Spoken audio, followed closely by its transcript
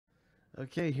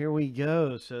Okay, here we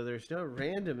go. So there's no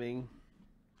randoming.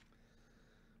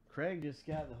 Craig just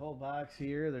got the whole box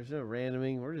here. There's no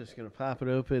randoming. We're just going to pop it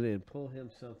open and pull him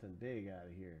something big out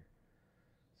of here.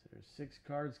 So there's 6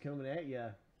 cards coming at you,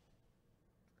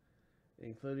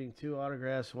 including 2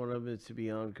 autographs. One of them is to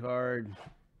be on card.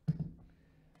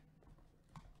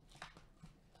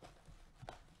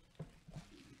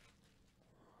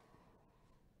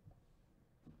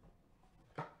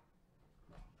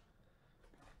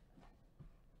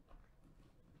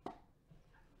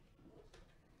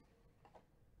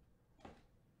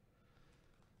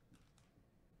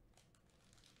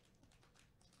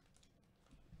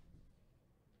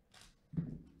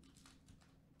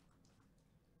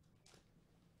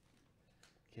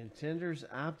 Contenders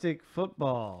Optic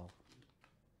Football.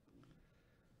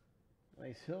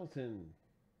 Nice Hilton.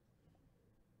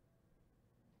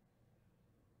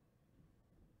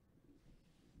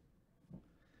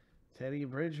 Teddy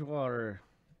Bridgewater.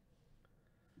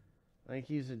 I think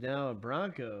he's now a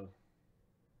Bronco.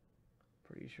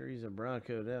 Pretty sure he's a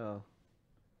Bronco now.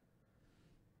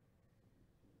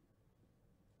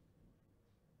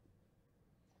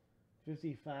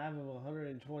 $55 of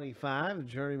 $125.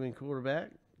 Journeyman quarterback.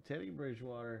 Teddy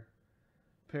Bridgewater.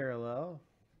 Parallel.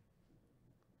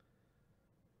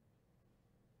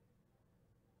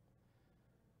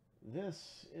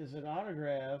 This is an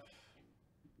autograph.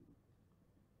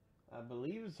 I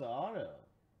believe it's an auto.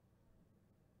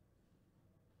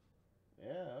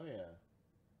 Yeah, oh yeah.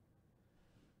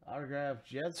 Autograph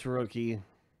Jets rookie.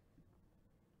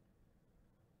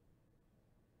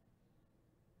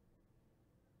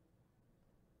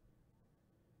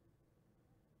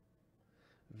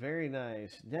 Very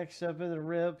nice. Next up in the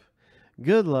rip.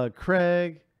 Good luck,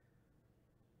 Craig.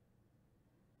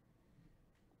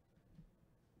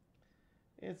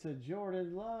 It's a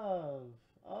Jordan Love.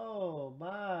 Oh,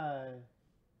 my.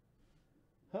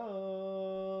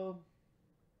 Ho.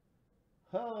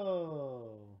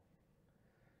 Ho.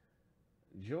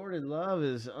 Jordan Love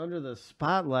is under the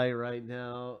spotlight right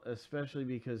now, especially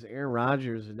because Aaron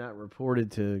Rodgers is not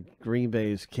reported to Green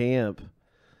Bay's camp.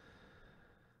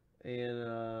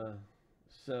 And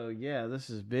so, yeah, this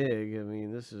is big. I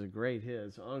mean, this is a great hit.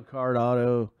 It's on-card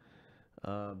auto.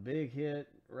 Big hit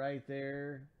right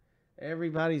there.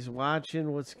 Everybody's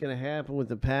watching what's going to happen with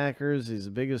the Packers. Is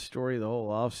the biggest story of the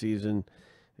whole offseason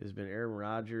has been Aaron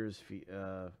Rodgers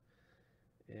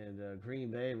and Green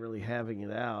Bay really having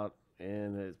it out.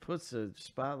 And it puts a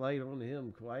spotlight on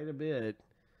him quite a bit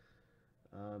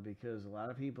because a lot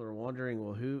of people are wondering,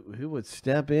 well, who would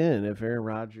step in if Aaron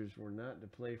Rodgers were not to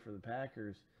play for the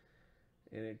Packers?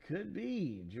 And it could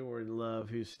be Jordan Love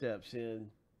who steps in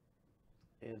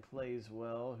and plays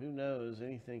well. Who knows?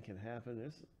 Anything can happen.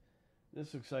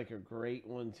 This looks like a great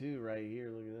one, too, right here.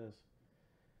 Look at this.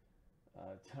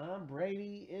 Tom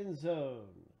Brady end zone.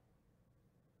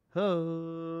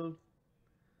 Ho!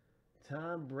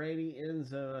 Tom Brady end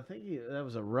zone. I think that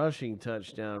was a rushing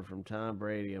touchdown from Tom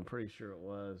Brady. I'm pretty sure it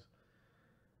was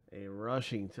a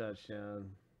rushing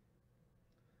touchdown.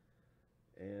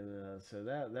 And so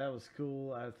that was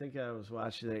cool. I think I was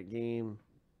watching that game.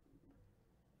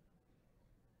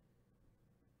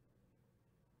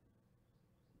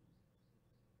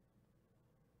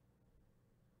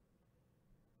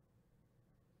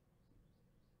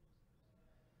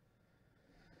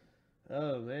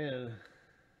 Oh, man.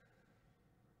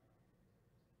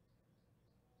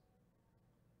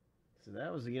 So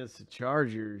that was against the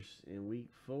Chargers in week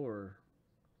 4.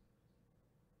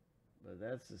 But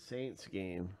that's the Saints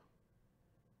game.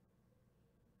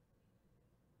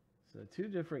 So 2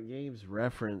 different games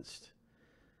referenced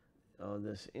on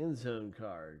this end zone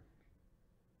card.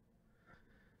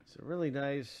 So really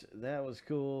nice. That was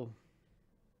cool.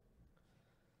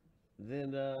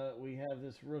 Then we have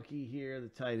this rookie here, the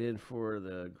tight end for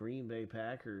the Green Bay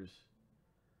Packers.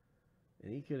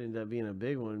 And he could end up being a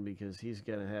big one because he's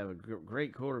going to have a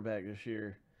great quarterback this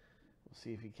year. We'll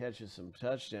see if he catches some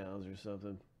touchdowns or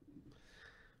something.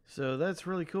 So that's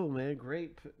really cool, man.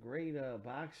 Great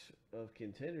box of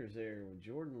contenders there with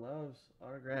Jordan Love's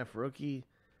autograph rookie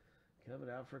coming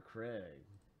out for Craig.